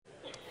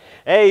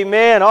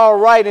Amen. All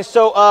right. And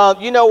so,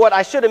 you know what?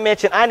 I should have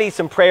mentioned I need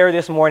some prayer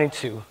this morning,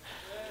 too.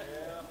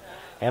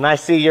 And I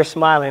see you're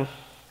smiling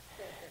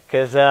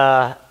because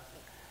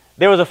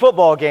there was a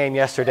football game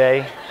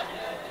yesterday,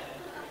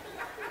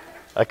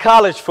 a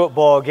college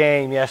football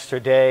game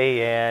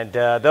yesterday. And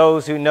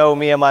those who know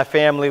me and my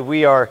family,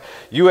 we are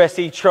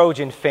USC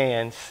Trojan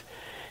fans.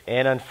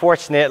 And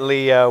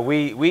unfortunately,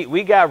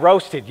 we got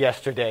roasted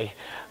yesterday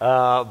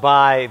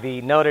by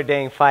the Notre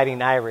Dame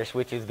Fighting Irish,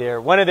 which is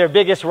one of their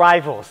biggest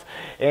rivals.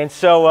 And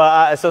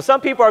so some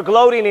people are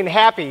gloating and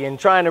happy and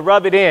trying to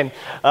rub it in.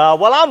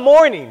 Well, I'm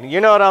mourning, you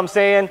know what I'm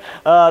saying,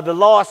 the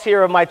loss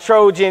here of my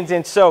Trojans.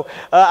 And so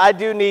I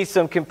do need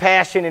some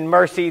compassion and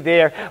mercy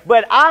there.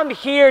 But I'm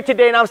here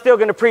today, and I'm still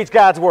going to preach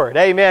God's word.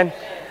 Amen.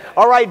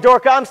 All right,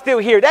 Dorka, I'm still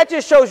here. That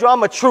just shows you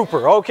I'm a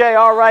trooper, okay?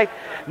 All right.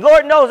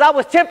 Lord knows I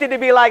was tempted to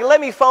be like,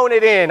 let me phone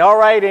it in, all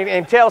right,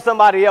 and tell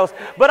somebody else.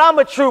 But I'm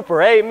a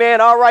trooper,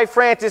 amen. All right,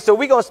 Francis, so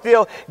we're going to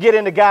still get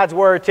into God's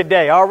word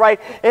today, all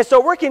right? And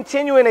so we're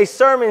continuing a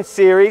sermon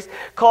series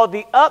called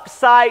The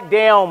Upside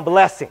Down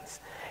Blessings.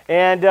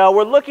 And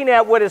we're looking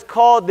at what is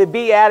called the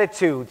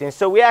Beatitudes. And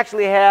so we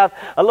actually have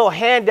a little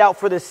handout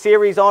for the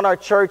series on our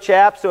church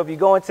app. So if you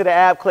go into the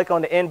app, click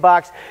on the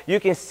inbox,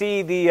 you can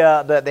see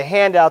the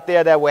handout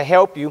there that will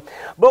help you.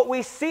 But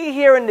we see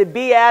here in the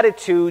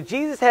Beatitudes,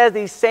 Jesus has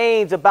these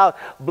sayings about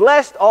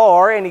blessed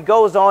are, and he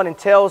goes on and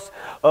tells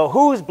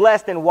who's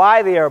blessed and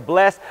why they are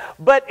blessed.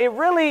 But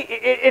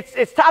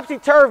it's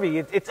topsy-turvy.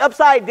 It's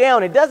upside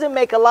down. It doesn't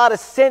make a lot of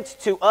sense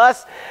to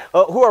us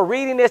who are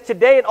reading this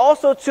today, and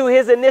also to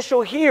his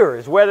initial hearers,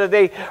 whether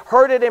they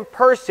heard it in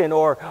person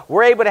or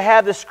were able to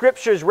have the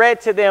scriptures read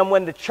to them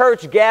when the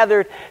church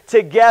gathered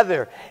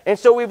together. And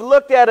so we've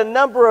looked at a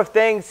number of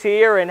things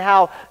here and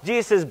how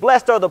Jesus says,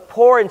 blessed are the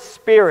poor in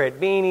spirit,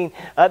 meaning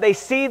they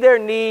see their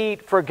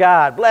need for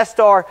God. Blessed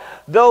are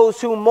those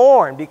who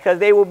mourn because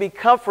they will be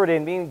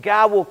comforted, meaning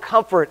God will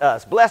comfort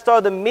us. Blessed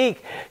are the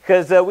meek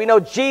because we know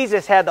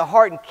Jesus had the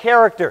heart and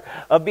character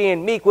of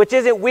being meek, which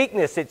isn't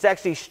weakness. It's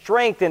actually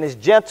strength and his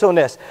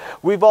gentleness.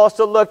 We've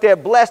also looked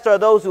at blessed are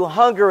those who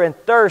hunger and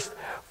thirst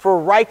for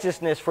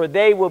righteousness, for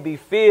they will be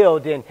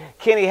filled. And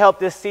Kenny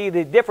helped us see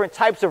the different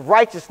types of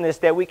righteousness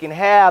that we can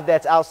have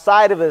that's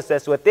outside of us,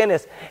 that's within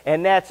us,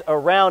 and that's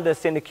around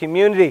us in the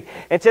community.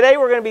 And today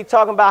we're going to be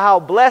talking about how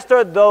blessed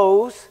are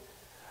those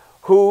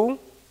who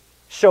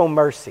show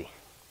mercy.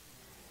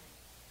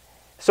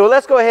 So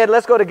let's go ahead,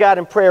 let's go to God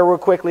in prayer real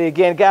quickly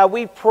again. God,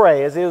 we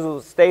pray, as it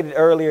was stated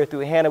earlier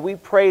through Hannah, we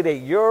pray that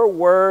your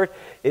word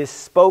is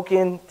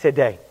spoken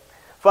today.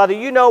 Father,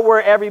 you know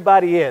where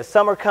everybody is.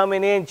 Some are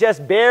coming in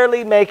just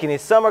barely making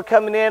it. Some are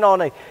coming in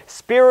on a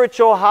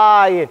spiritual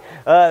high,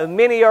 and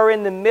many are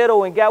in the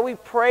middle. And God, we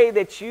pray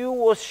that you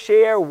will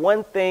share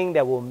one thing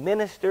that will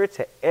minister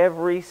to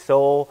every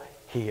soul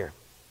here.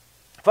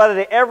 Father,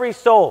 that every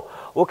soul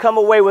will come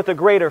away with a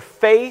greater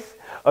faith,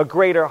 a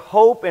greater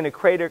hope, and a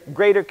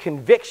greater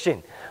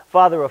conviction,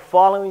 Father, of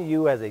following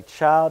you as a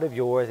child of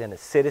yours and a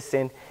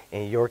citizen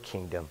in your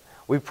kingdom.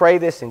 We pray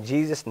this in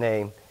Jesus'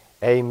 name.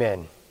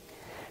 Amen.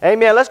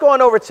 Amen. Let's go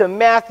on over to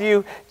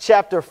Matthew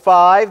chapter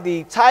 5.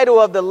 The title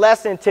of the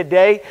lesson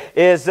today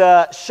is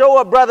Show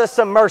a Brother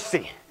Some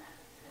Mercy.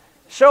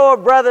 Show a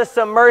brother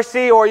some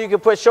mercy, or you can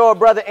put show a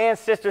brother and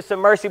sister some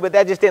mercy, but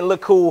that just didn't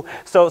look cool,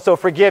 so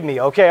forgive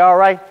me, okay, all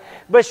right?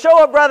 But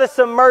show a brother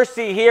some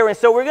mercy here, and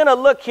so we're going to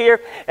look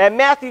here at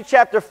Matthew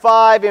chapter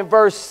 5 and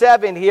verse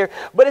 7 here.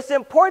 But it's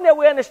important that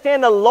we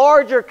understand the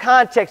larger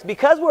context.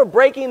 Because we're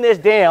breaking this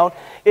down,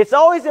 it's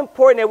always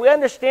important that we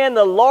understand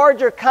the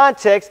larger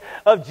context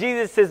of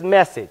Jesus'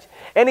 message.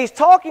 And he's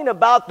talking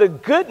about the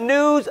good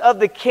news of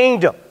the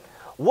kingdom,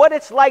 what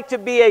it's like to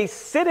be a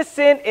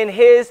citizen in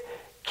his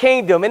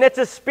kingdom. And it's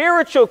a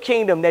spiritual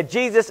kingdom that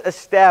Jesus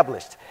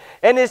established.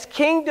 And his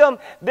kingdom,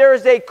 there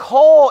is a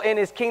call in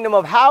his kingdom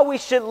of how we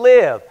should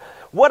live,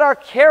 what our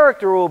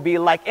character will be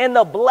like, and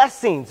the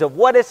blessings of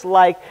what it's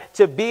like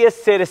to be a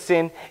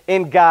citizen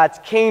in God's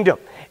kingdom.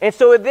 And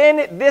so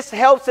then this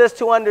helps us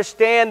to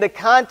understand the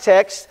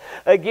context,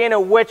 again,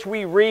 in which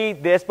we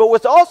read this. But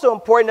what's also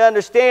important to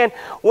understand,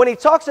 when he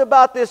talks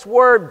about this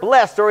word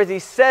blessed, or as he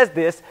says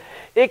this,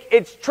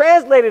 it's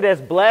translated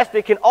as blessed.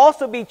 It can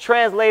also be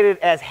translated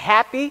as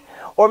happy,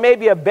 or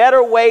maybe a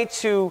better way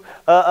to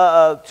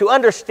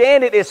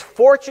understand it is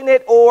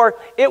fortunate, or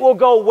it will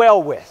go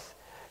well with.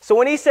 So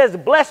when he says,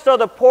 blessed are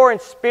the poor in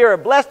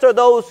spirit, blessed are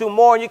those who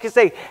mourn, you can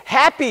say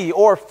happy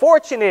or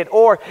fortunate,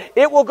 or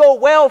it will go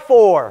well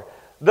for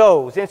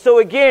those. And so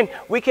again,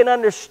 we can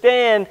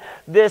understand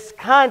this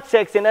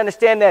context and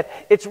understand that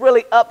it's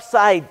really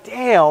upside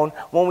down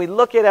when we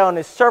look at it on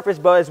the surface,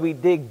 but as we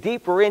dig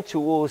deeper into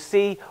it, we'll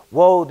see,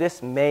 whoa,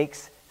 this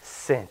makes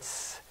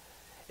sense.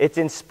 It's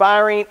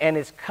inspiring and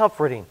it's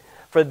comforting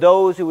for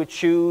those who would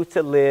choose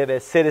to live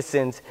as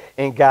citizens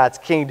in God's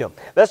kingdom.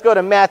 Let's go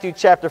to Matthew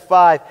chapter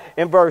 5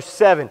 and verse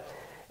 7.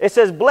 It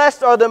says,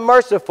 blessed are the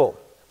merciful,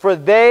 for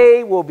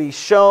they will be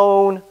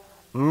shown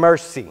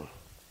mercy.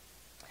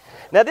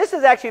 Now, this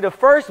is actually the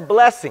first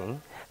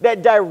blessing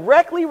that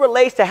directly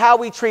relates to how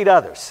we treat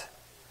others,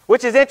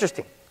 which is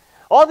interesting.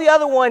 All the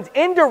other ones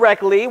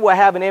indirectly will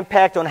have an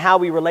impact on how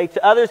we relate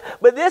to others,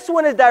 but this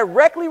one is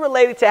directly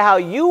related to how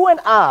you and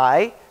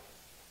I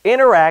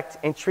interact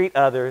and treat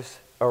others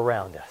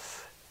around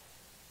us.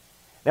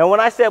 Now,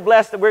 when I said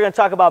blessed, we're going to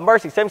talk about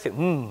mercy. Some say,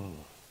 Now,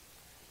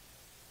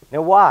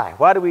 why?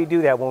 Why do we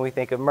do that when we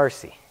think of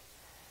mercy?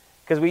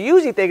 Because we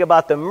usually think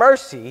about the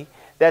mercy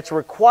that's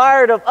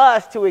required of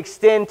us to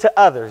extend to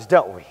others,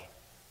 don't we?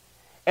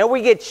 And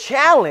we get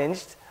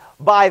challenged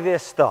by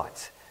this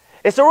thought.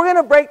 And so we're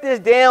going to break this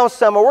down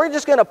some. We're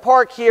just going to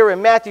park here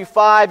in Matthew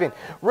 5 and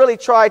really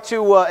try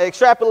to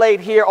extrapolate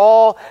here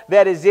all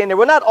that is in there.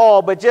 Well, not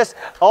all, but just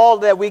all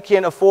that we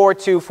can afford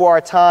to for our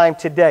time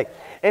today.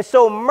 And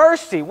so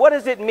mercy, what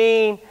does it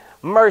mean,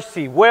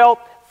 mercy? Well,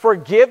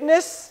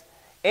 forgiveness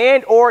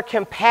and or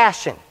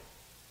compassion.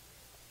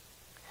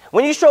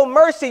 When you show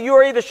mercy, you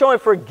are either showing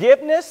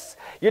forgiveness,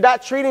 you're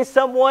not treating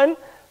someone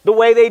the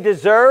way they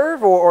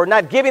deserve or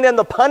not giving them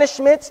the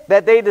punishment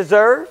that they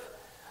deserve,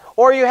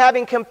 or you're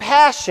having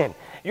compassion,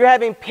 you're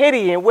having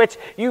pity in which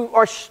you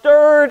are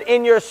stirred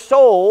in your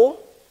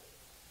soul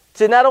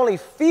to not only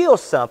feel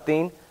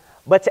something,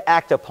 but to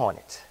act upon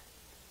it.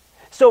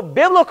 So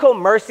biblical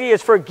mercy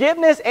is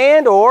forgiveness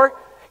and or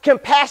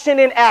compassion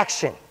in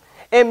action.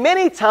 And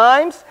many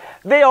times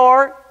they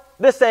are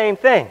the same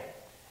thing.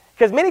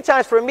 Because many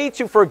times for me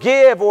to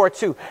forgive or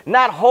to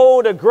not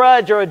hold a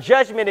grudge or a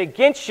judgment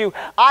against you,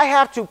 I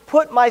have to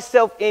put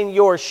myself in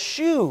your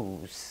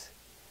shoes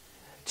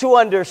to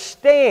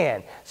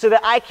understand so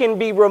that I can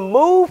be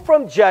removed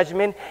from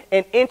judgment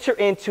and enter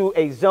into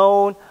a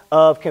zone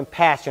of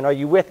compassion. Are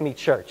you with me,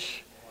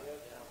 church?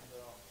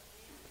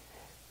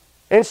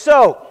 And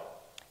so,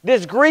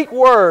 this Greek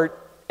word,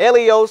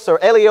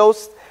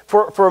 eleos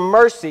for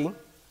mercy,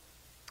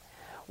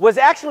 was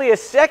actually a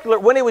secular,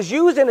 when it was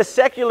used in a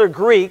secular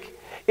Greek,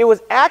 it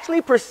was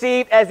actually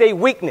perceived as a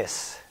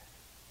weakness.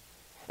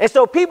 And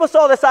so people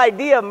saw this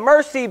idea of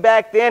mercy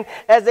back then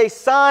as a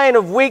sign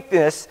of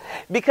weakness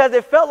because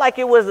it felt like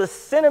it was a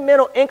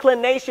sentimental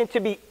inclination to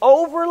be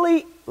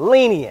overly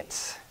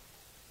lenient.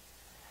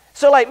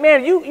 So like,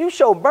 man, you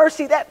show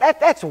mercy,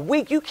 that's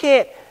weak. You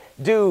can't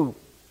do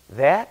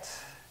that.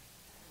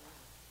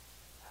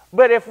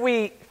 But if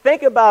we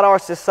think about our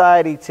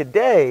society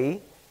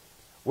today,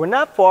 we're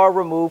not far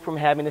removed from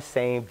having the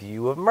same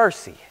view of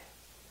mercy.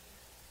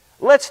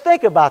 Let's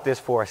think about this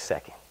for a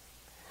second.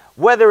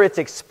 Whether it's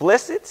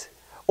explicit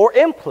or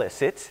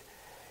implicit,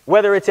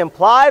 whether it's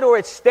implied or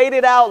it's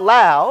stated out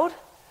loud,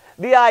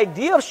 the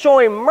idea of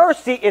showing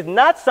mercy is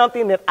not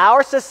something that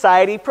our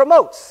society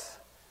promotes.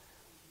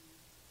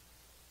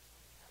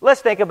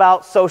 Let's think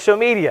about social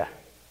media.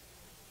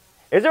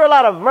 Is there a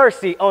lot of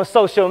mercy on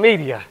social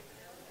media?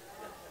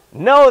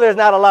 No, there's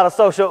not a lot of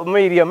social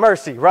media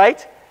mercy,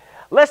 right?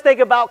 Let's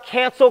think about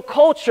cancel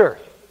culture.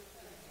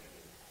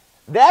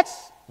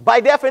 That's,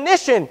 by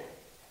definition,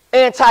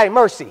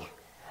 anti-mercy.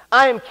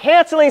 I am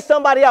canceling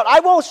somebody out. I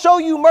won't show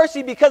you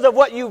mercy because of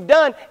what you've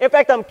done. In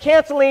fact, I'm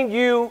canceling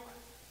you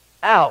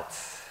out.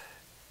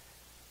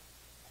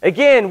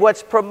 Again,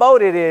 what's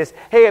promoted is,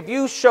 hey, if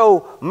you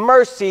show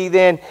mercy,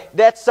 then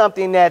that's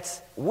something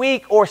that's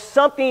weak or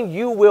something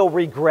you will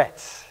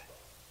regret.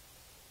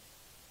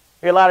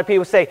 I hear a lot of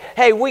people say,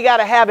 hey, we got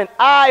to have an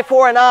eye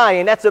for an eye,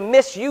 and that's a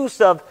misuse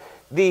of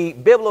the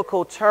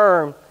biblical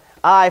term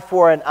eye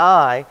for an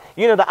eye.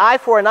 You know, the eye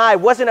for an eye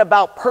wasn't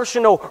about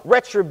personal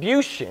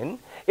retribution.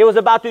 It was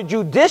about the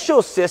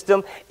judicial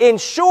system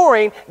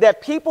ensuring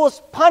that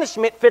people's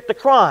punishment fit the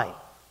crime.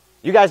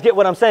 You guys get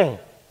what I'm saying?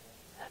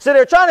 So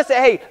they're trying to say,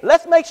 hey,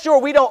 let's make sure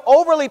we don't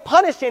overly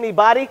punish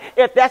anybody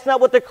if that's not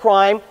what the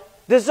crime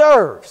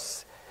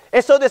deserves.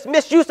 And so this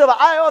misuse of an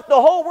eye, if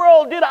the whole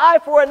world did an eye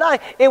for an eye,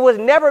 it was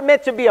never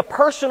meant to be a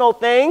personal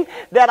thing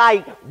that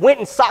I went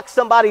and socked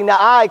somebody in the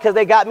eye because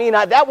they got me.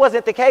 That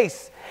wasn't the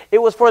case.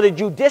 It was for the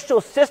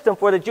judicial system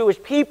for the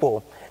Jewish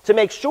people to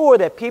make sure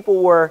that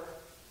people were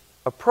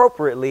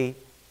appropriately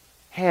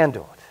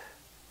handled.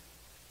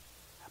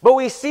 But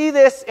we see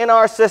this in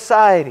our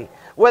society,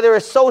 whether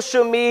it's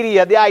social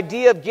media, the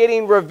idea of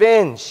getting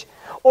revenge,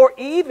 or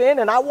even,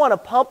 and I want to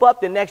pump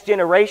up the next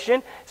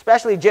generation,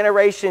 especially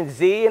Generation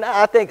Z, and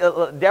I think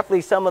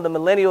definitely some of the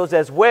millennials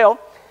as well.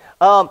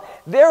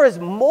 There is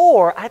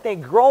more, I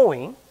think,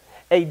 growing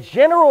a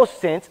general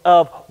sense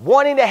of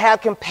wanting to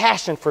have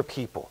compassion for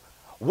people,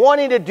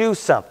 wanting to do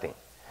something.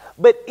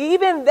 But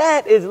even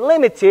that is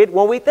limited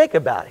when we think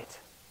about it.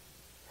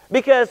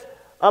 Because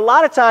a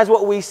lot of times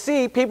what we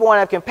see, people want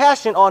to have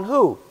compassion on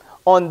who?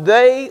 On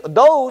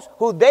those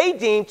who they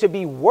deem to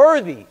be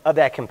worthy of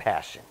that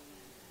compassion.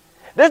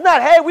 There's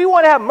not, hey, we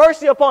want to have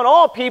mercy upon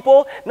all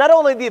people, not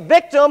only the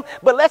victim,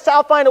 but let's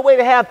all find a way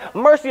to have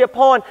mercy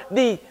upon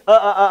the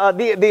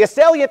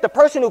assailant, the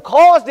person who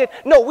caused it.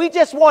 No, we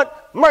just want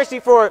mercy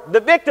for the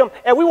victim,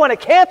 and we want to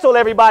cancel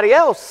everybody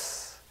else.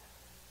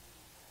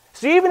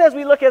 So even as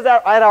we look at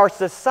our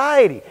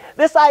society,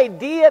 this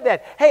idea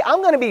that, hey,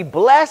 I'm going to be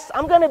blessed,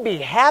 I'm going to be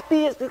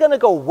happy, it's going to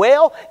go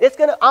well,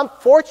 I'm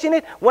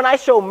fortunate when I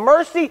show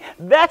mercy,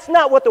 that's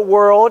not what the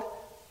world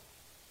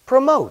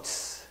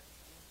promotes.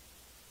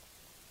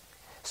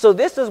 So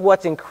this is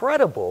what's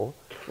incredible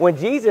when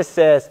Jesus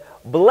says,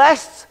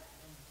 blessed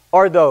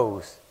are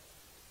those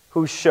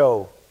who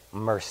show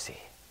mercy.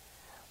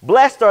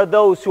 Blessed are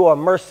those who are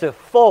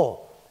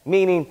merciful,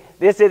 meaning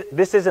this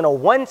isn't a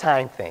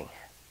one-time thing.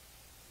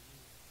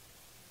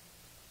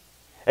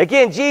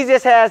 Again,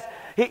 Jesus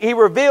he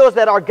reveals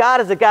that our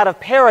God is a God of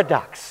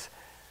paradox.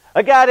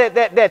 A God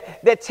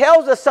that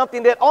tells us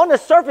something that on the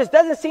surface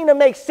doesn't seem to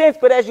make sense,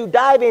 but as you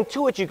dive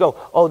into it, you go,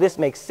 oh, this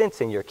makes sense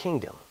in your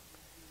kingdom.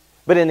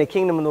 But in the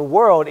kingdom of the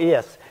world,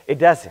 yes, it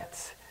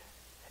doesn't.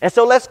 And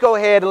so let's go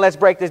ahead and let's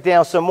break this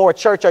down some more.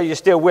 Church, are you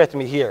still with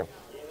me here?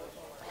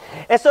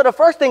 And so the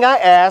first thing I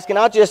ask, and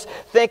I'll just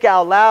think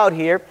out loud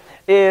here,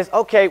 is,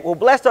 okay, well,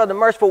 blessed are the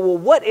merciful. Well,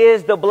 what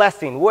is the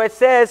blessing? Well, it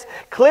says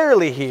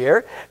clearly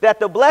here that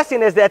the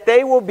blessing is that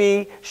they will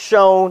be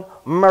shown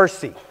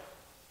mercy.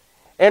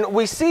 And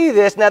we see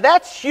this. Now,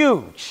 that's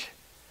huge,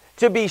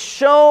 to be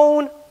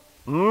shown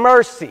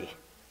mercy.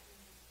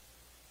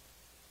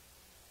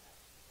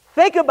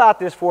 Think about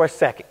this for a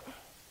second.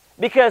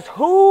 Because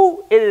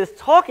who it is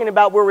talking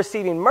about we're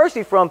receiving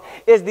mercy from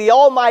is the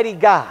Almighty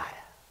God.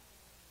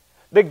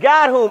 The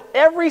God whom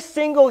every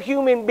single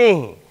human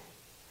being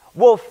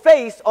will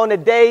face on the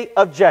day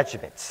of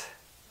judgment.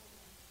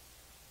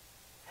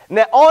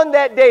 Now, on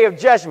that day of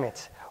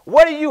judgment,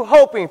 what are you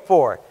hoping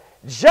for?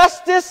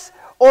 Justice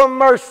or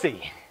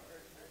mercy?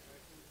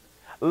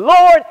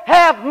 Lord,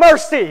 have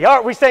mercy.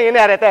 Aren't we saying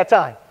that at that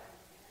time?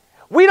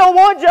 We don't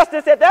want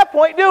justice at that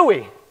point, do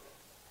we?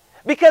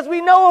 Because we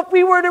know if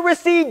we were to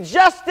receive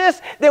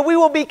justice, then we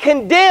will be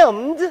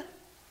condemned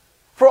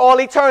for all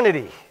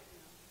eternity.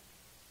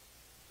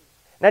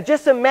 Now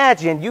just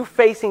imagine you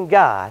facing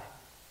God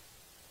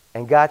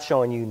and God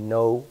showing you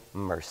no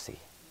mercy.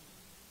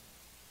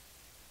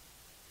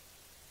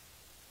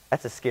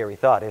 That's a scary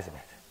thought, isn't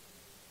it?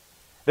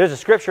 There's a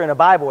scripture in the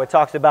Bible that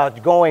talks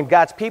about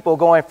God's people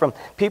going from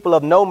people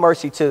of no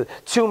mercy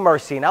to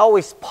mercy. And I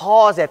always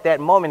pause at that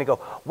moment and go,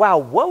 wow,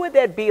 what would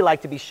that be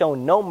like to be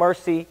shown no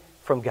mercy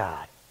from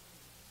God?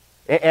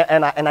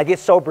 And I get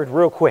sobered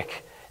real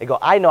quick and go,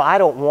 I know I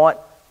don't want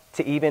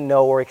to even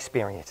know or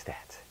experience that.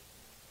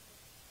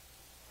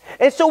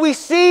 And so we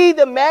see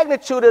the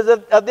magnitude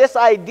of this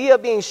idea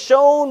of being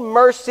shown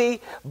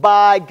mercy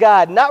by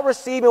God, not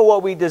receiving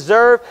what we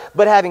deserve,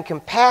 but having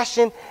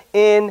compassion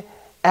in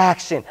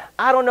action.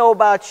 I don't know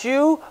about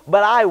you,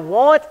 but I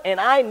want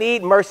and I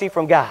need mercy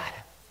from God.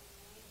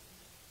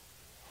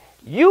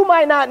 You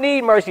might not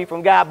need mercy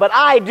from God, but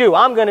I do.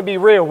 I'm going to be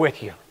real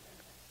with you.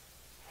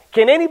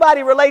 Can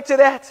anybody relate to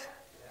that?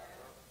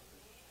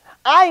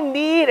 I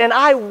need and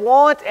I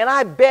want and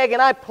I beg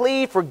and I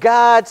plead for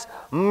God's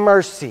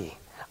mercy.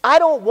 I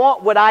don't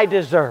want what I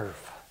deserve.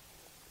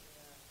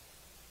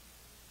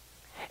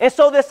 And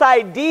so this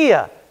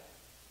idea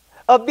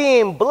of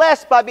being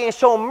blessed by being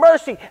shown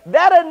mercy,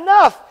 that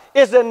enough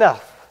is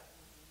enough.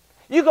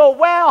 You go,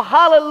 wow,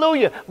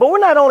 hallelujah. But we're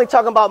not only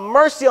talking about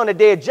mercy on the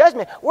day of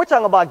judgment, we're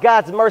talking about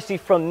God's mercy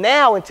from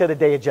now until the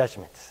day of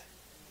judgment.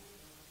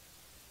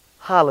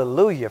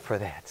 Hallelujah for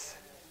that.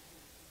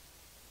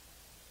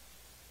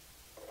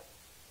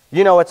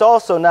 You know, it's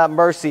also not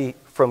mercy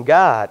from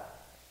God.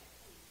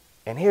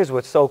 And here's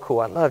what's so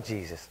cool. I love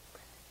Jesus.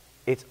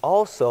 It's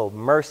also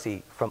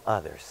mercy from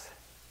others.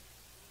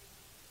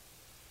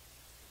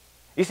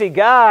 You see,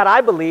 God,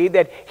 I believe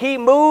that He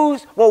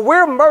moves, when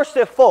we're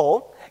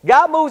merciful,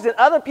 God moves in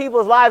other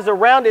people's lives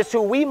around us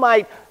who we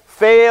might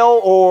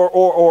fail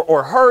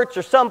or hurt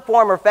or some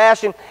form or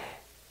fashion.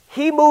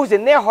 He moves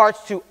in their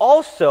hearts to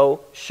also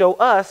show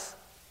us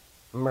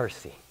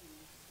mercy.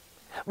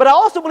 But I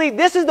also believe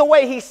this is the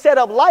way He set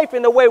up life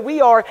and the way we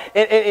are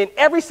in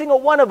every single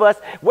one of us,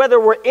 whether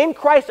we're in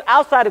Christ or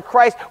outside of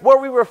Christ, where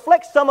we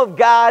reflect some of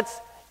God's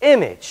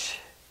image.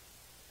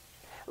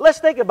 Let's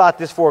think about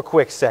this for a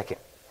quick second.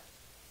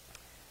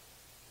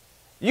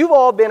 You've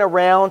all been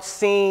around,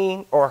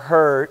 seen, or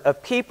heard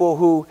of people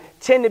who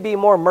tend to be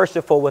more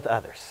merciful with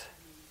others.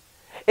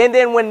 And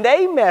then when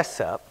they mess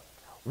up,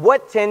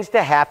 what tends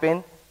to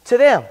happen to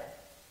them?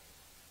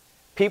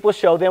 People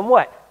show them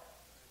what?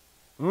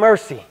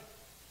 Mercy.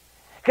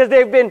 Because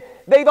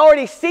they've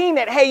already seen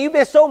that, hey, you've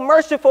been so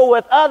merciful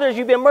with others,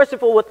 you've been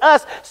merciful with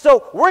us,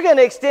 so we're going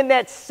to extend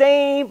that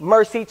same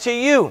mercy to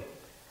you.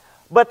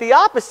 But the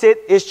opposite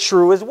is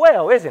true as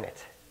well, isn't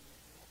it?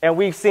 And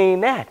we've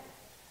seen that.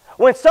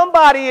 When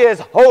somebody is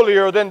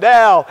holier than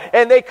thou,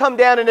 and they come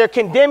down and they're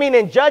condemning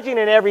and judging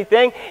and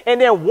everything,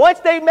 and then once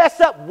they mess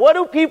up, what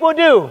do people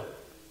do?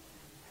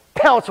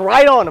 Pounce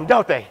right on them,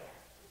 don't they?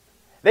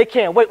 They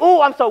can't wait.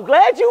 Oh, I'm so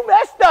glad you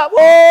messed up.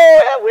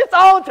 Oh, it's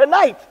on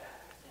tonight.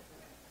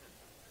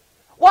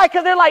 Why?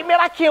 Because they're like, man,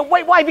 I can't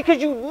wait. Why? Because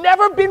you've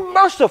never been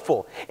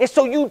merciful. And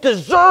so you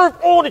deserve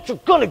all that you're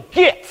going to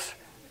get.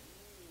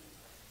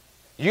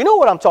 You know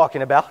what I'm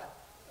talking about.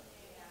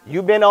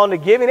 You've been on the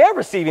giving and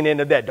receiving end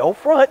of that. Don't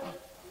front.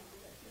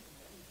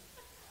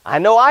 I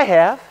know I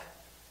have.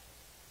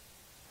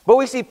 But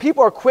we see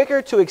people are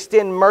quicker to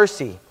extend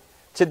mercy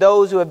to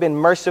those who have been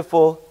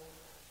merciful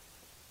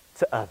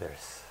to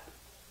others.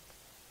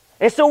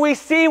 And so we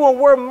see when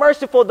we're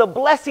merciful, the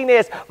blessing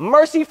is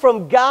mercy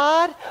from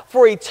God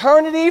for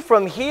eternity,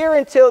 from here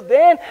until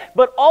then,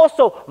 but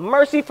also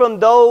mercy from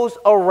those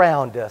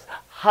around us.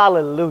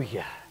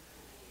 Hallelujah.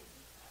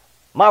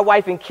 My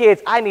wife and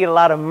kids, I need a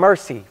lot of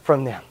mercy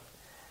from them.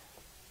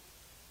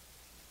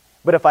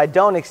 But if I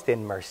don't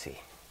extend mercy,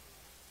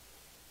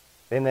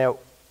 then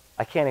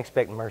I can't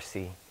expect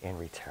mercy in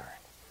return.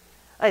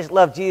 I just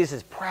love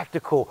Jesus'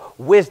 practical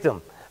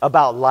wisdom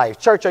about life.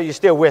 Church, are you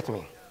still with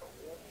me?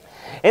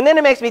 And then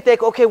it makes me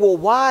think, okay, well,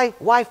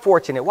 why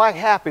fortunate? Why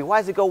happy? Why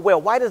does it go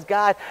well? Why does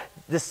God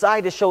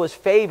decide to show his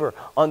favor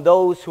on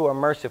those who are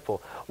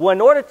merciful? Well,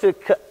 in order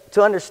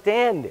to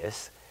understand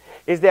this,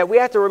 is that we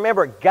have to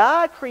remember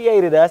God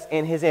created us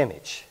in his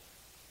image.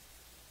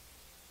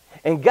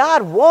 And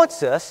God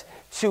wants us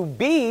to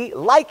be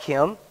like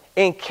him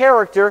in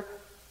character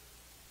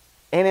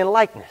and in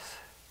likeness.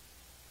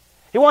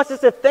 He wants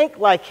us to think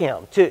like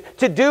him,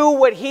 to do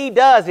what he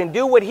does and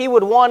do what he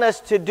would want us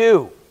to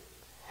do.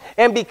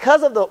 And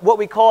because of what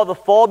we call the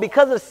fall,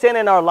 because of sin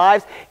in our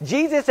lives,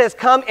 Jesus has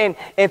come and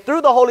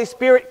through the Holy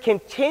Spirit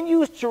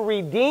continues to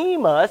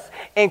redeem us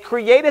and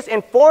create us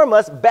and form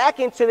us back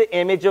into the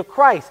image of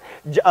Christ.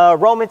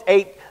 Romans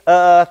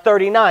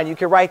 8:39. You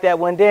can write that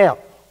one down.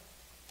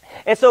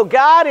 And so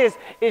God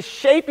is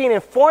shaping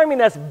and forming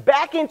us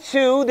back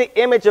into the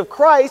image of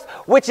Christ,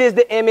 which is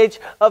the image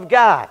of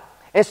God.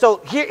 And so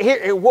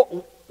here,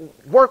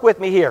 work with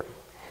me here.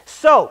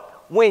 So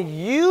when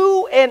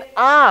you and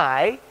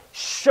I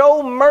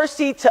show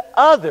mercy to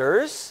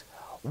others,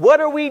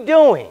 what are we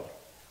doing?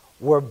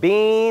 We're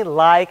being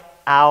like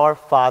our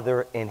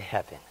Father in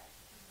heaven.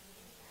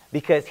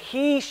 Because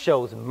he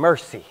shows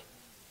mercy.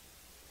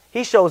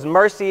 He shows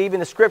mercy,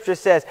 even the scripture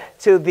says,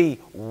 to the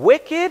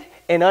wicked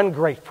and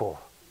ungrateful.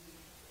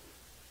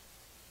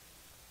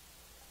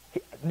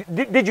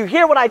 Did you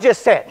hear what I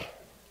just said?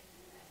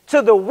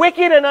 To the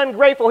wicked and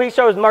ungrateful, he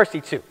shows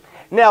mercy to.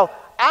 Now,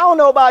 I don't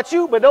know about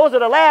you, but those are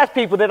the last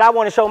people that I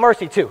want to show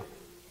mercy to.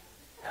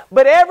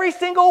 But every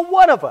single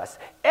one of us,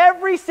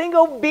 every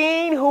single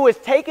being who is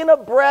taking a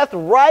breath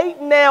right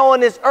now on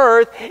this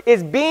earth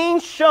is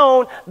being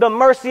shown the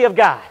mercy of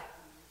God.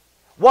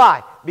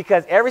 Why?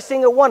 Because every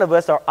single one of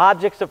us are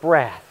objects of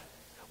wrath.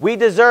 We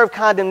deserve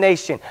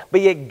condemnation,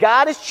 but yet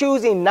God is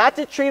choosing not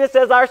to treat us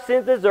as our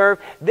sins deserve,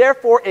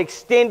 therefore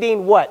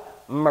extending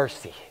what?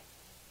 Mercy.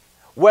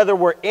 Whether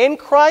we're in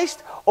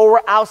Christ or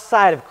we're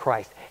outside of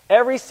Christ,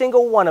 every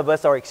single one of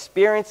us are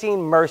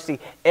experiencing mercy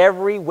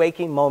every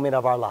waking moment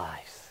of our lives.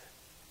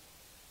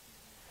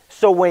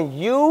 So when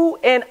you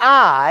and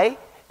I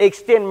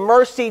extend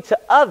mercy to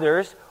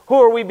others, who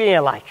are we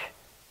being like?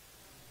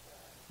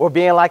 We're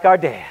being like our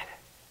dad.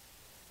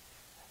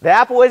 The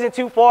apple isn't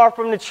too far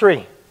from the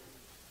tree.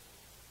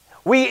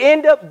 We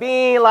end up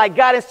being like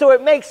God. And so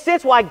it makes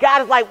sense why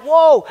God is like,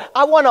 whoa,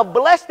 I want to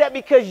bless that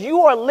because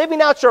you are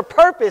living out your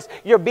purpose.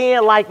 You're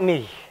being like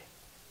me.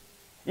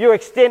 You're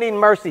extending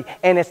mercy.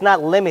 And it's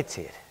not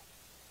limited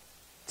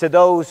to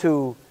those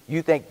who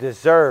you think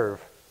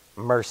deserve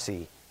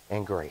mercy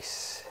and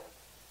grace.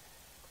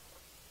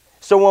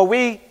 So when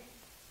we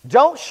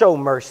don't show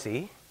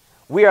mercy,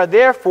 we are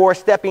therefore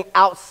stepping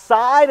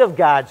outside of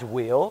God's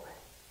will,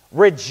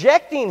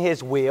 rejecting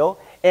his will,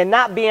 and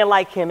not being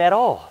like him at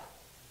all.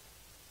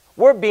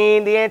 We're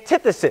being the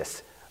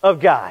antithesis of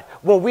God.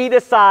 When we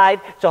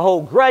decide to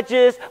hold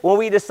grudges, when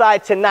we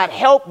decide to not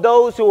help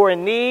those who are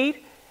in need,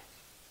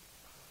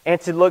 and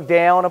to look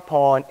down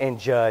upon and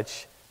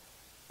judge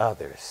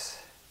others.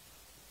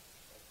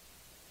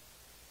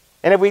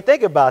 And if we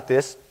think about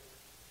this,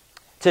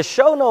 to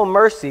show no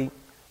mercy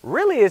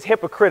really is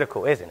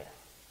hypocritical, isn't it?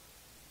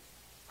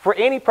 For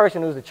any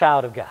person who's a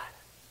child of God.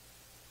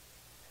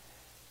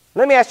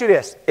 Let me ask you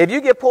this. If you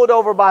get pulled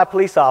over by a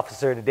police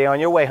officer today on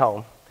your way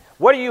home,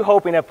 what are you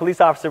hoping that police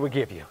officer would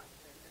give you?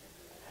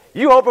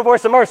 You hoping for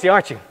some mercy,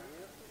 aren't you?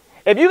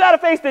 If you got to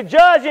face the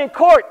judge in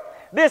court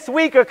this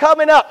week or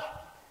coming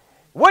up,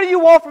 what do you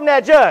want from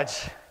that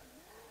judge?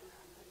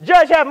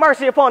 Judge, have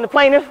mercy upon the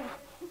plaintiff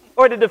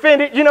or the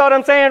defendant, you know what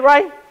I'm saying,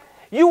 right?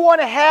 You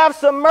want to have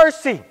some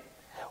mercy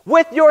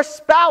with your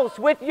spouse,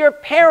 with your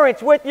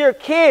parents, with your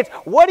kids.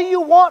 What do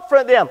you want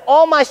from them?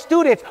 All my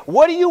students,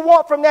 what do you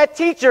want from that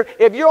teacher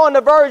if you're on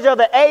the verge of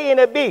the A and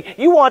a B?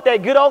 You want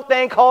that good old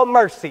thing called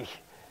mercy.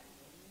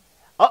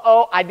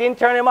 Uh-oh, I didn't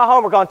turn in my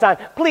homework on time.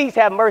 Please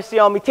have mercy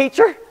on me,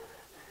 teacher.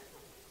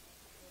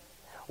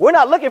 We're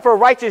not looking for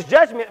righteous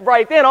judgment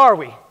right then, are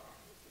we?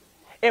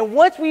 And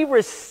once we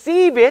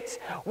receive it,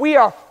 we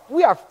are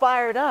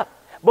fired up.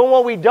 But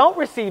when we don't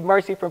receive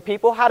mercy from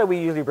people, how do we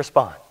usually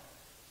respond?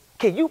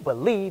 Can you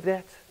believe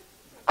that?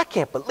 I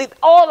can't believe it.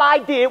 All I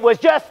did was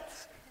just,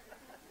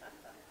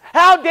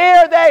 how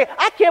dare they?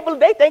 I can't believe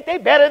they think they're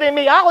better than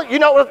me. You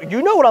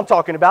know what I'm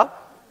talking about.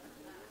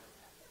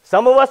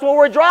 Some of us when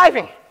we're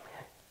driving,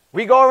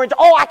 we go over and,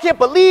 oh, I can't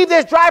believe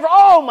this driver.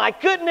 Oh, my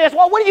goodness.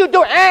 Well, what are you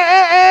doing?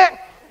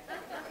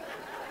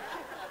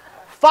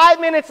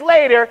 5 minutes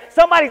later,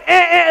 somebody's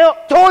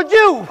towards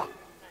you.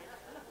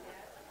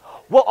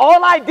 Well,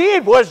 all I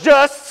did was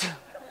just,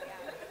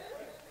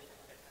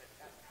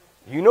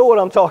 You know what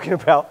I'm talking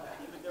about.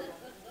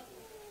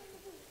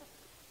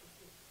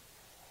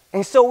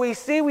 And so we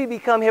see we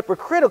become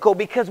hypocritical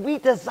because we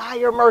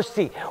desire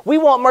mercy. We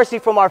want mercy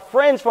from our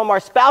friends, from our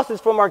spouses,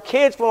 from our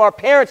kids, from our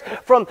parents,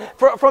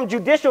 from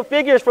judicial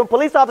figures, from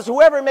police officers,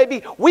 whoever it may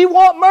be. We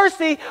want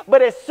mercy,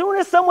 but as soon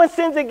as someone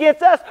sins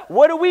against us,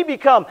 what do we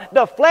become?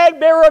 The flag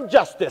bearer of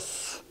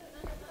justice.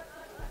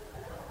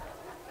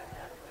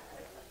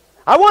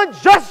 I want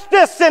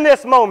justice in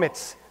this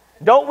moment,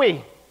 don't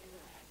we?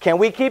 Can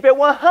we keep it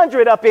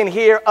 100 up in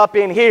here, up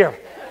in here?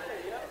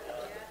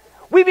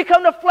 We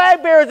become the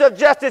flag bearers of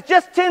justice.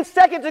 Just 10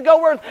 seconds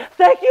ago, we're,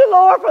 thank you,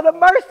 Lord, for the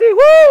mercy.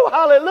 Woo,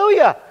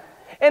 hallelujah.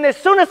 And as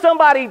soon as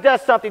somebody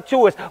does something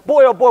to us,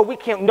 boy, oh boy, we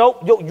can't,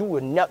 nope, you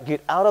will not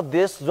get out of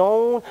this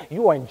zone.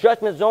 You are in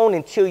judgment zone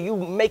until you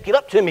make it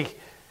up to me.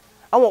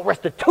 I want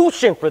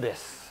restitution for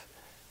this.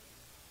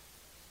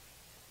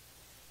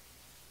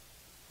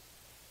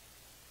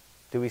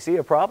 Do we see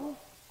a problem?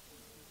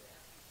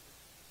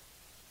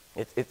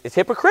 It's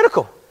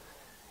hypocritical.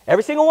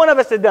 Every single one of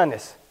us has done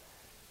this.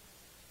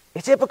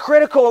 It's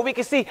hypocritical, and we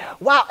can see,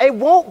 wow, it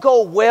won't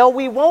go well.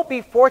 We won't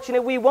be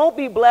fortunate. We won't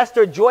be blessed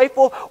or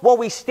joyful when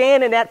we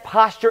stand in that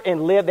posture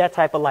and live that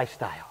type of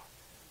lifestyle.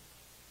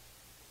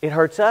 It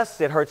hurts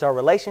us. It hurts our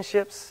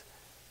relationships.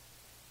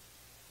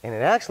 And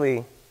it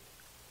actually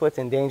puts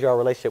in danger our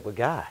relationship with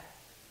God.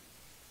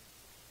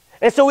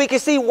 And so we can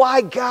see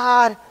why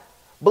God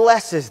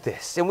blesses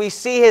this. And we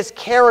see his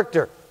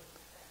character.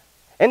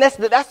 And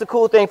that's the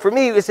cool thing for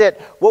me is that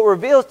what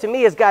reveals to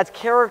me is God's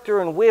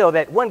character and will,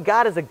 that one,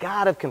 God is a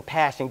God of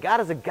compassion.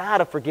 God is a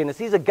God of forgiveness.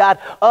 He's a God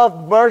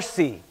of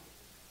mercy.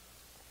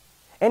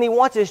 And he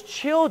wants his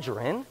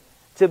children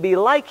to be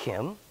like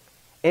him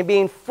in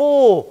being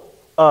full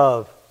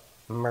of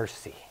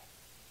mercy.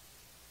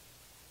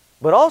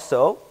 But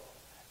also,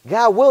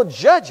 God will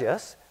judge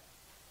us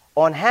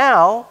on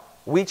how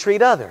we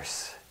treat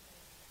others.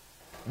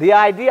 The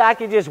idea I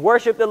can just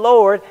worship the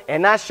Lord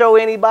and not show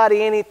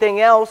anybody anything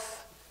else,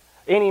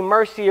 any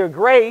mercy or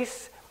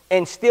grace,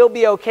 and still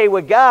be okay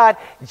with God,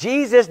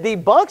 Jesus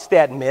debunks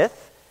that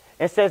myth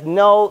and says,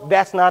 no,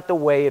 that's not the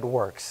way it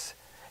works.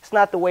 It's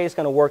not the way it's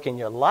going to work in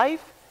your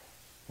life,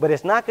 but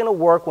it's not going to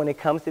work when it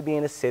comes to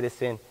being a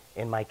citizen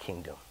in my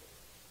kingdom.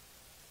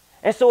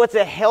 And so it's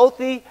a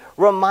healthy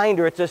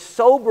reminder. It's a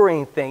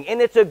sobering thing,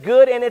 and it's a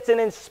good and it's an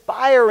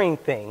inspiring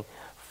thing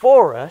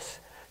for us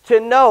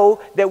to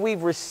know that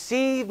we've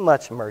received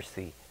much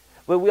mercy.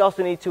 But we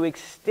also need to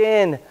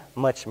extend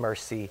much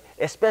mercy,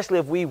 especially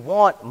if we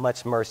want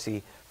much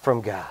mercy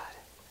from God.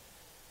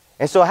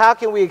 And so how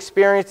can we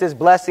experience this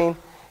blessing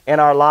in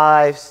our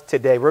lives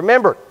today?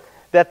 Remember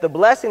that the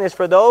blessing is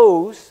for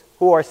those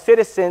who are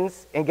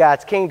citizens in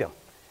God's kingdom.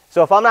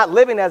 So if I'm not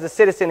living as a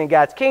citizen in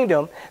God's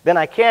kingdom, then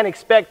I can't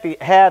expect to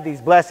have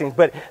these blessings.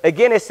 But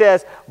again, it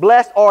says,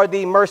 blessed are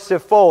the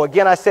merciful.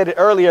 Again, I said it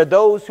earlier,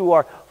 those who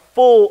are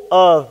full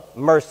of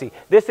mercy.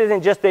 This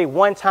isn't just a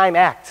one-time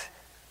act.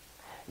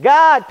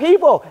 God,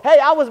 people, hey,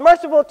 I was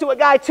merciful to a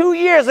guy 2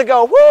 years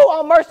ago. Woo,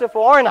 I'm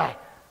merciful, aren't I?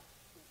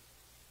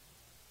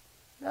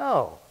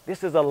 No,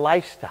 this is a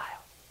lifestyle.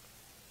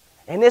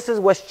 And this is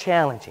what's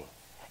challenging.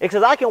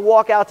 Because I can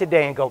walk out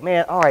today and go,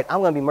 man, all right, I'm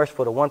going to be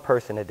merciful to one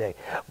person today.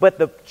 But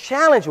the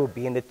challenge will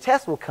be, and the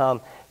test will come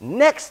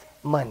next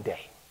Monday.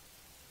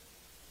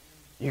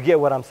 You get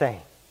what I'm saying?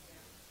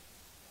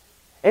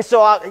 And so,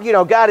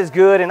 God is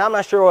good, and I'm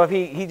not sure if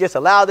he just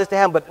allowed this to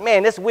happen. But,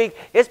 man, this week,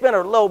 it's been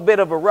a little bit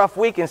of a rough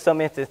week in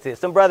some instances.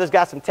 Some brothers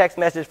got some text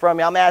messages from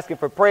me. I'm asking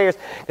for prayers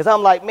because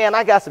I'm like, man,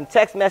 I got some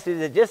text messages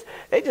that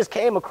they just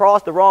came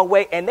across the wrong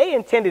way, and they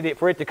intended it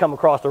for it to come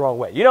across the wrong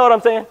way. You know what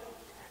I'm saying?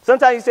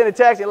 Sometimes you send a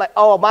text, and you're like,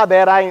 oh, my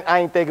bad,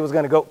 I didn't think it was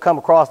going to come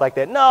across like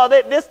that. No,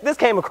 this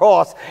came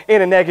across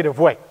in a negative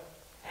way.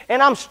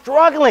 And I'm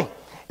struggling.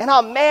 And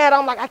I'm mad.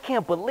 I'm like, I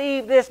can't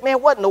believe this.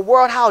 Man, what in the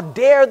world? How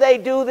dare they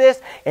do this?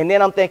 And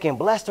then I'm thinking,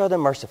 blessed are the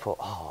merciful.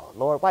 Oh,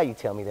 Lord, why you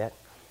tell me that?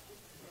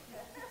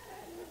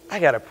 I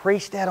got to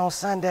preach that on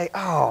Sunday.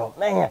 Oh,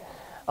 man.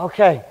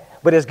 Okay.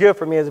 But it's good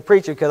for me as a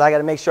preacher because I got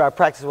to make sure I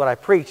practice what I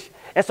preach.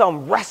 And so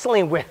I'm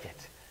wrestling with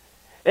it.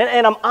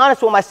 And I'm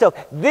honest with myself.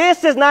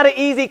 This is not an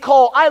easy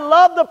call. I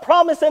love the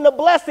promise and the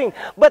blessing.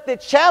 But the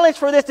challenge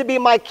for this to be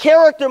my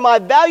character, my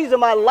values, and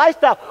my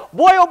lifestyle,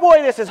 boy, oh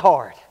boy, this is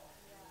hard.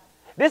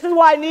 This is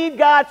why I need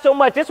God so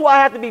much. This is why I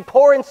have to be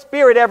poor in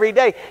spirit every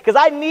day. Because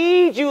I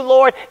need you,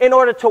 Lord, in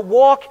order to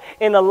walk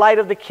in the light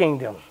of the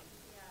kingdom.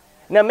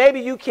 Now, maybe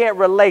you can't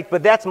relate,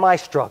 but that's my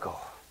struggle.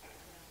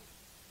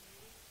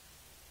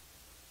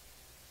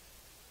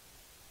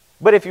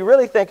 But if you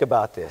really think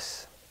about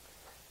this,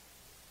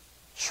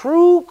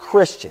 true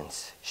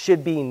Christians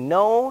should be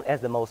known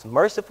as the most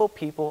merciful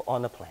people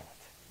on the planet.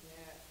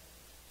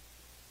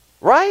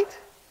 Right?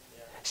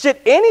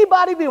 Should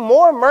anybody be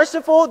more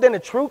merciful than a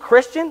true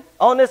Christian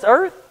on this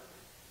earth?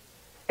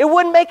 It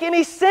wouldn't make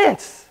any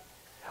sense.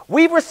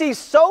 We've received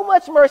so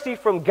much mercy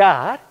from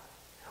God.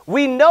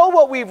 We know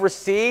what we've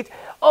received.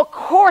 Of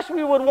course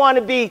we would want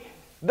to be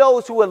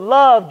those who would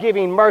love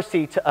giving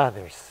mercy to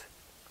others.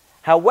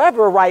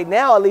 However, right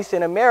now, at least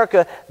in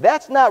America,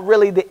 that's not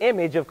really the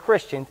image of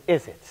Christians,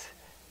 is it?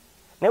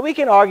 Now, we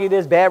can argue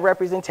there's bad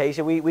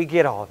representation. We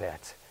get all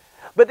that.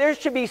 But there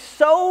should be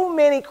so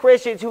many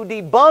Christians who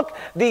debunk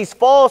these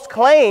false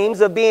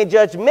claims of being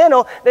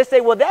judgmental. They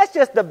say, well, that's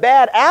just the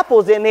bad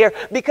apples in there,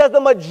 because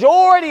the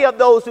majority of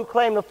those who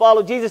claim to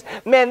follow Jesus,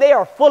 man, they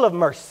are full of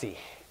mercy.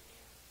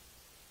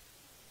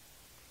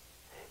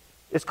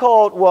 It's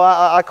called, well,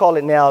 I call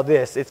it now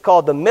this. It's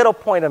called the middle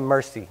point of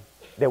mercy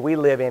that we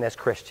live in as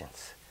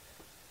Christians.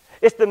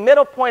 It's the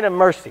middle point of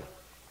mercy.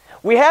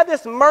 We have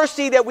this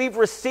mercy that we've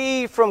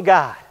received from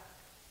God.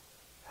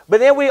 But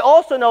then we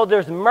also know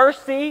there's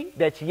mercy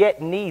that's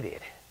yet needed.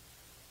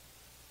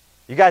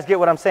 You guys get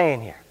what I'm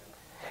saying here?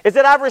 Is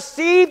that I've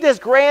received this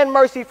grand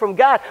mercy from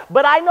God,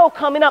 but I know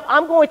coming up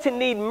I'm going to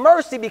need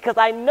mercy, because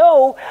I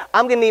know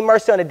I'm going to need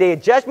mercy on the day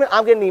of judgment.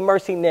 I'm going to need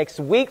mercy next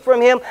week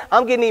from Him.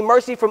 I'm going to need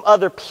mercy from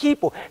other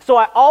people. So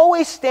I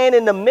always stand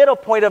in the middle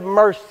point of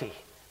mercy.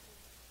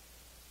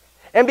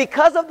 And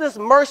because of this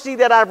mercy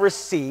that I've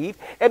received,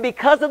 and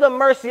because of the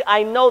mercy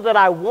I know that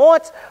I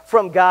want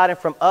from God and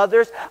from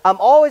others, I'm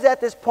always at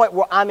this point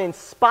where I'm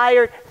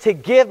inspired to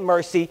give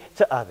mercy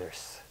to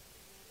others.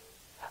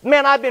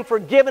 Man, I've been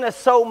forgiven of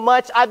so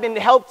much. I've been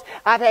helped.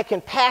 I've had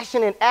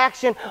compassion in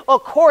action.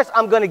 Of course,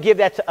 I'm going to give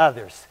that to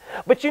others.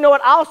 But you know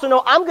what? I also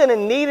know I'm going to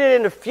need it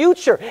in the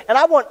future. And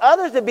I want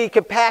others to be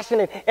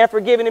compassionate and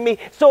forgiving to me.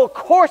 So, of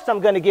course, I'm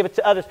going to give it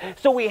to others.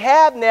 So we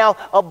have now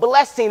a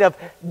blessing of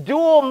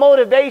dual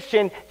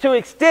motivation to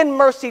extend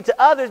mercy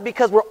to others,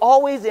 because we're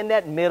always in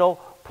that middle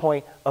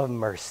point of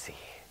mercy.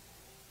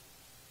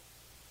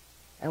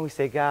 And we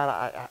say,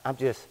 God,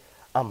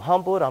 I'm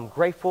humbled. I'm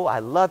grateful. I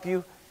love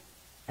you.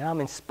 And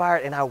I'm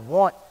inspired, and I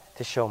want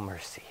to show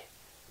mercy.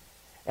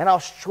 And I'll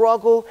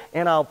struggle,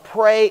 and I'll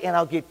pray, and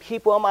I'll get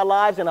people in my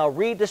lives, and I'll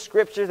read the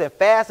scriptures and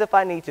fast if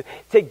I need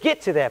to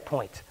get to that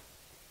point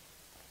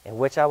in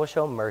which I will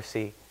show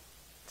mercy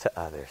to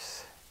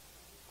others.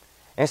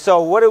 And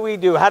so what do we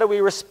do? How do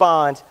we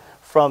respond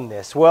from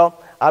this?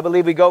 Well, I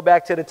believe we go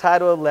back to the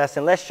title of the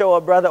lesson. Let's show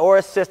a brother or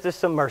a sister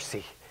some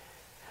mercy.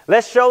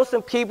 Let's show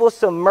some people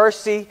some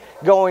mercy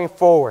going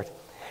forward.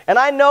 And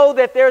I know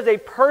that there's a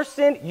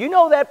person, you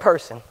know that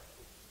person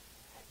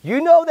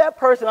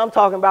I'm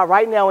talking about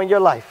right now in your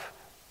life.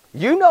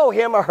 You know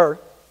him or her.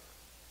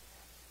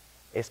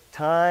 It's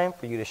time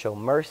for you to show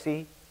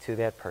mercy to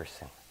that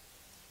person,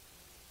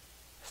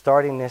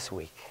 starting this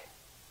week.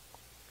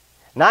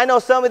 Now, I know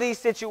some of these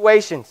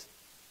situations,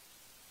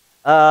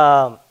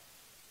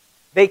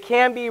 they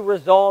can be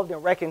resolved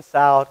and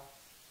reconciled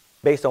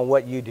based on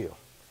what you do.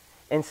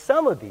 And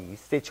some of these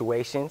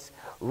situations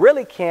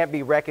really can't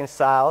be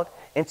reconciled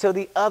until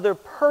the other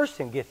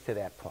person gets to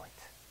that point.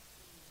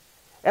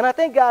 And I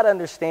think God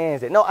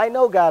understands it. No, I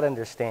know God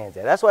understands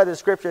it. That's why the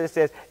scripture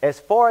says, as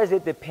far as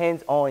it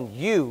depends on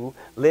you,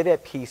 live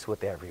at peace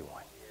with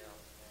everyone.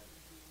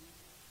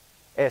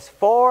 As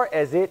far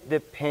as it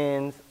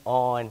depends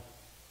on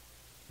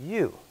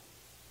you.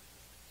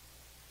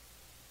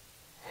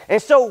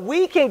 And so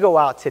we can go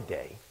out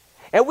today,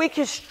 and we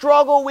can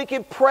struggle, we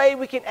can pray,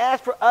 we can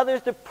ask for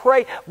others to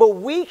pray, but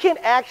we can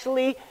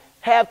actually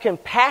have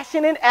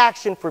compassion in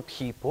action for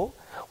people.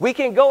 We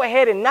can go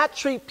ahead and not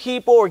treat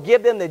people or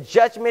give them the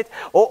judgment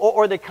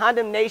or the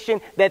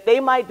condemnation that they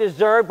might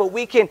deserve, but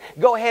we can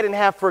go ahead and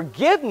have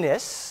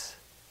forgiveness.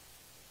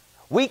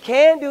 We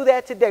can do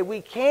that today.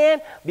 We can,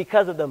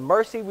 because of the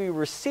mercy we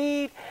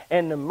received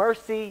and the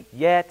mercy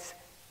yet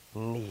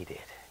needed.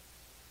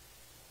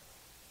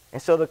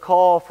 And so the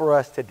call for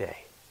us today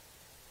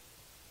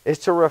is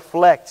to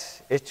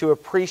reflect, is to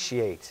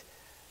appreciate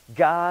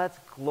God's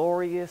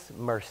glorious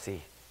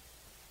mercy,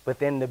 but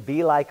then to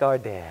be like our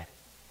dad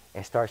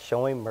and start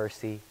showing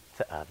mercy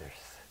to others.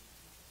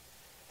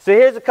 So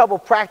here's a couple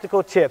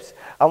practical tips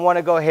I want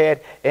to go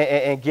ahead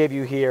and give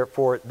you here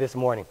for this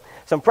morning.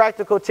 Some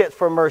practical tips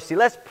for mercy.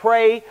 Let's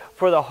pray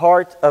for the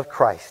heart of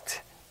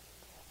Christ.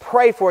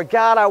 Pray for it.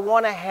 God, I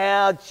want to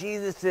have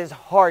Jesus'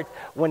 heart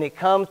when it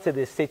comes to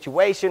this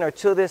situation or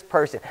to this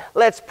person.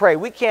 Let's pray.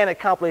 We can't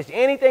accomplish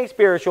anything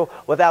spiritual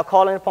without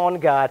calling upon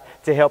God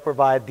to help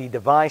provide the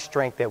divine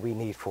strength that we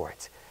need for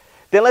it.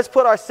 Then let's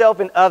put ourselves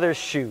in others'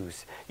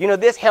 shoes. You know,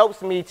 this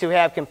helps me to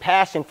have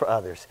compassion for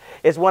others.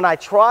 It's when I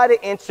try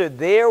to enter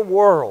their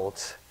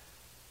worlds,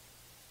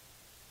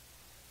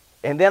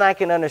 and then I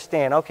can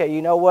understand, okay,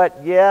 you know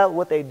what? Yeah,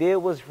 what they did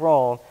was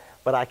wrong,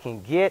 but I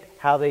can get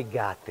how they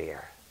got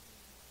there.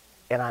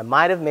 And I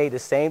might have made the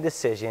same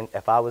decision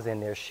if I was in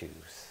their shoes.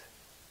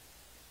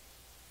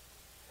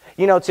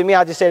 You know, to me,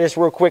 I'll just say this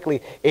real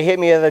quickly. It hit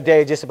me the other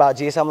day just about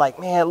Jesus. I'm like,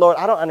 man, Lord,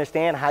 I don't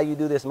understand how you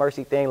do this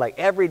mercy thing. Like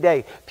every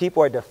day,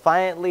 people are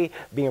defiantly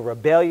being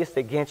rebellious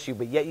against you,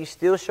 but yet you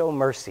still show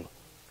mercy.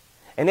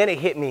 And then it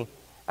hit me.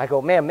 I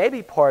go, man,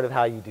 maybe part of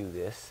how you do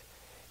this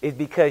is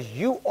because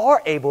you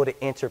are able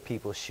to enter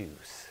people's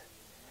shoes.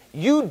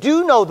 You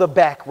do know the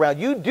background.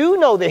 You do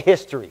know the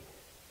history.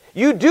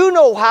 You do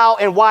know how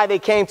and why they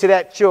came to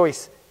that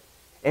choice.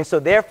 And so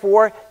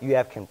therefore, you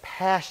have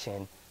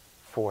compassion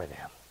for them.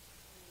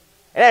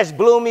 And that just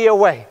blew me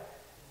away.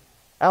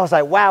 I was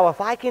like, wow,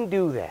 if I can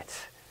do that,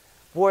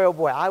 boy, oh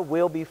boy, I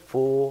will be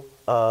full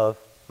of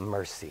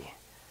mercy.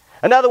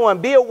 Another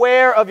one, be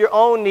aware of your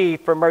own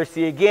need for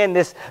mercy. Again,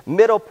 this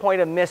middle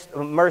point of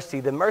mercy,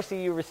 the mercy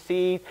you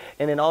receive,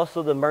 and then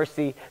also the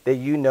mercy that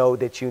you know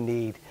that you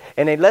need.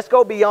 And then let's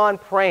go beyond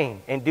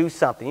praying and do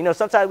something. You know,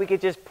 sometimes we could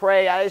just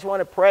pray. I just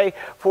want to pray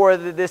for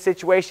this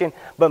situation.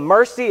 But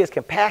mercy is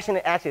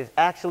compassionate action. It's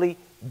actually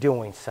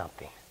doing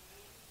something.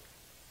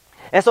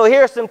 And so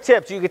here are some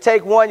tips. You could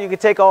take one, you could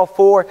take all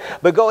four,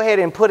 but go ahead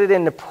and put it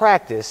into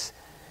practice.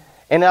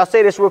 And I'll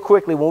say this real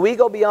quickly. When we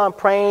go beyond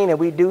praying and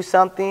we do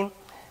something,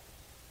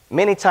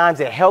 many times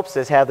it helps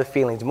us have the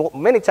feelings.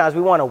 Many times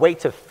we want to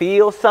wait to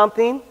feel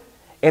something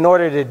in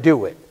order to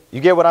do it.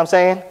 You get what I'm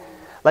saying?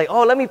 Like,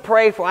 oh, let me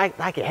pray for I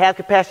can have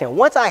compassion.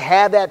 Once I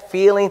have that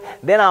feeling,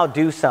 then I'll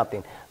do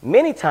something.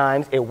 Many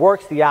times it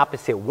works the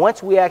opposite.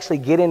 Once we actually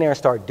get in there and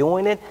start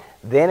doing it,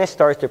 then it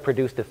starts to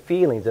produce the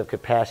feelings of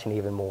compassion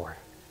even more.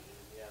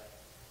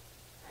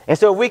 And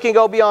so if we can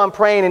go beyond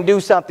praying and do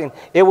something,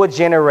 it will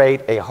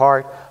generate a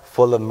heart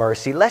full of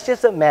mercy. Let's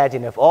just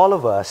imagine if all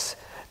of us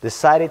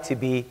decided to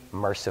be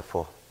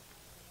merciful.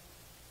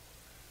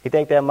 You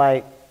think that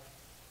might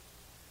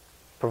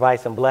provide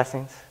some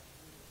blessings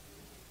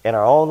in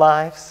our own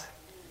lives,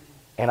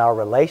 in our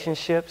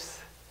relationships,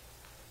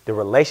 the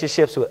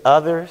relationships with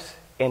others,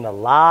 in the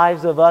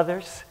lives of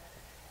others,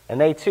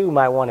 and they too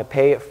might want to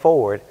pay it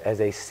forward as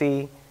they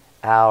see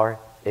our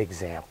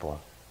example.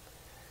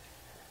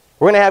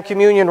 We're going to have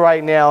communion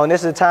right now, and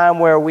this is a time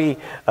where we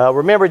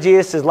remember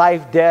Jesus'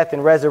 life, death,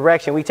 and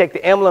resurrection. We take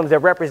the emblems that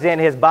represent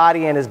his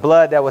body and his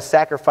blood that was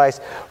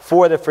sacrificed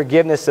for the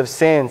forgiveness of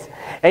sins.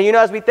 And you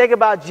know, as we think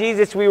about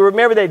Jesus, we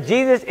remember that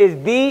Jesus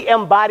is the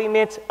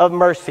embodiment of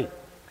mercy.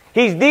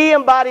 He's the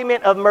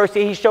embodiment of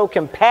mercy. He showed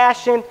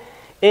compassion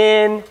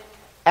in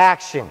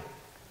action.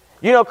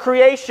 You know,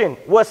 creation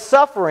was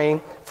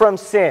suffering from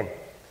sin.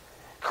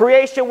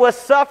 Creation was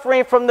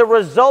suffering from the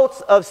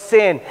results of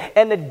sin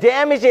and the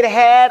damage it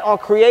had on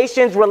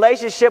creation's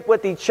relationship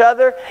with each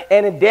other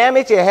and the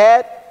damage it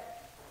had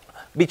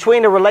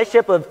between the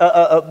relationship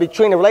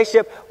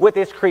with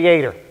its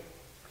creator.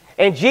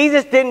 And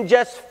Jesus didn't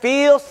just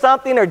feel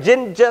something or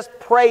didn't just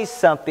praise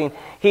something.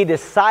 He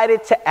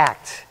decided to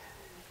act.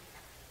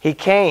 He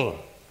came.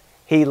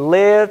 He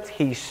lived.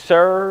 He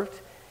served.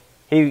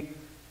 He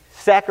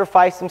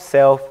sacrificed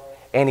himself,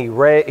 and he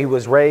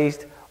was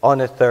raised on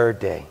the third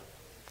day.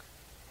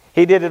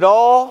 He did it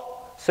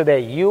all so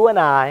that you and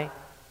I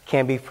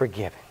can be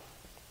forgiven.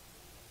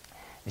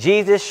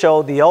 Jesus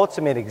showed the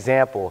ultimate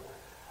example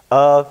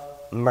of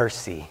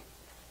mercy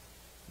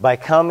by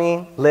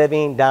coming,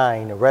 living,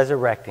 dying, and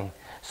resurrecting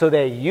so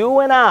that you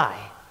and I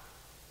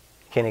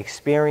can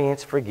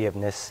experience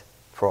forgiveness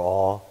for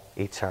all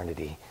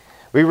eternity.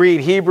 We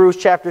read Hebrews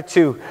chapter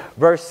 2,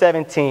 verse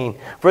 17.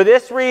 For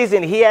this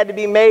reason, he had to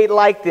be made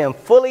like them,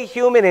 fully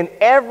human in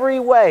every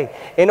way,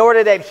 in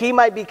order that he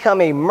might become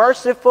a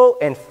merciful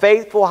and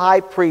faithful high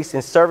priest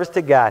in service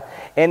to God,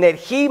 and that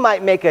he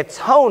might make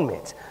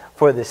atonement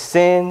for the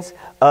sins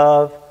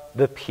of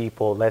the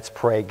people. Let's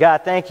pray.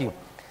 God, thank you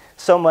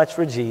so much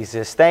for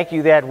Jesus. Thank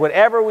you that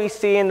whatever we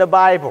see in the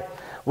Bible,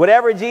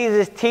 whatever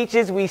Jesus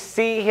teaches, we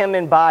see him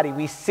embodied.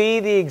 We see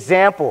the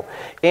example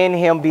in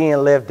him being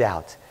lived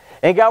out.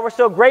 And God, we're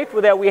so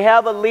grateful that we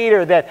have a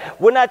leader that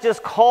would not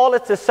just call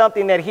it to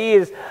something that he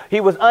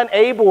was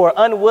unable or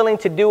unwilling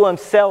to do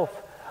himself,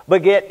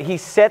 but yet he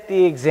set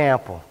the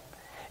example.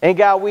 And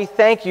God, we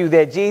thank you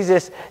that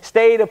Jesus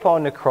stayed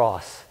upon the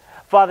cross,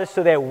 Father,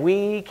 so that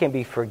we can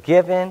be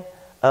forgiven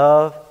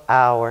of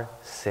our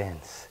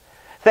sins.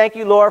 Thank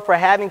you, Lord, for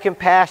having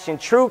compassion,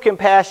 true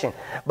compassion,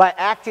 by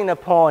acting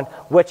upon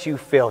what you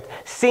felt,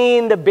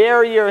 seeing the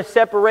barrier of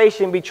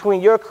separation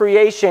between your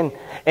creation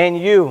and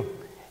you.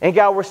 And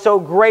God, we're so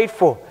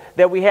grateful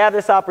that we have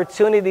this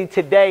opportunity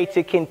today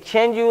to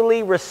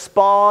continually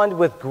respond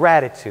with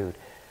gratitude.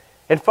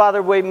 And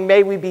Father,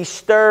 may we be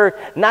stirred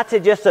not to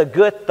just a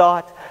good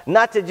thought,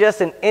 not to just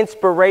an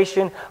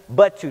inspiration,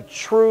 but to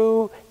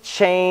true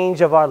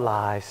change of our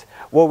lives,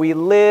 where we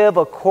live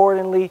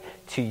accordingly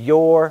to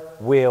your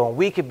will. And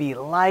we could be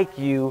like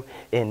you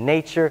in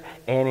nature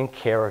and in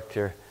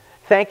character.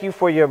 Thank you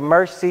for your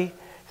mercy.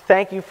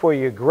 Thank you for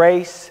your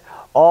grace,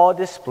 all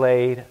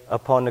displayed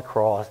upon the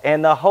cross,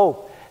 and the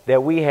hope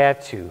that we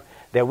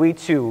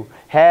too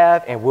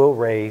have and will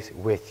raise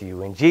with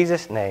you. In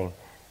Jesus' name,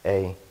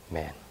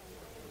 amen.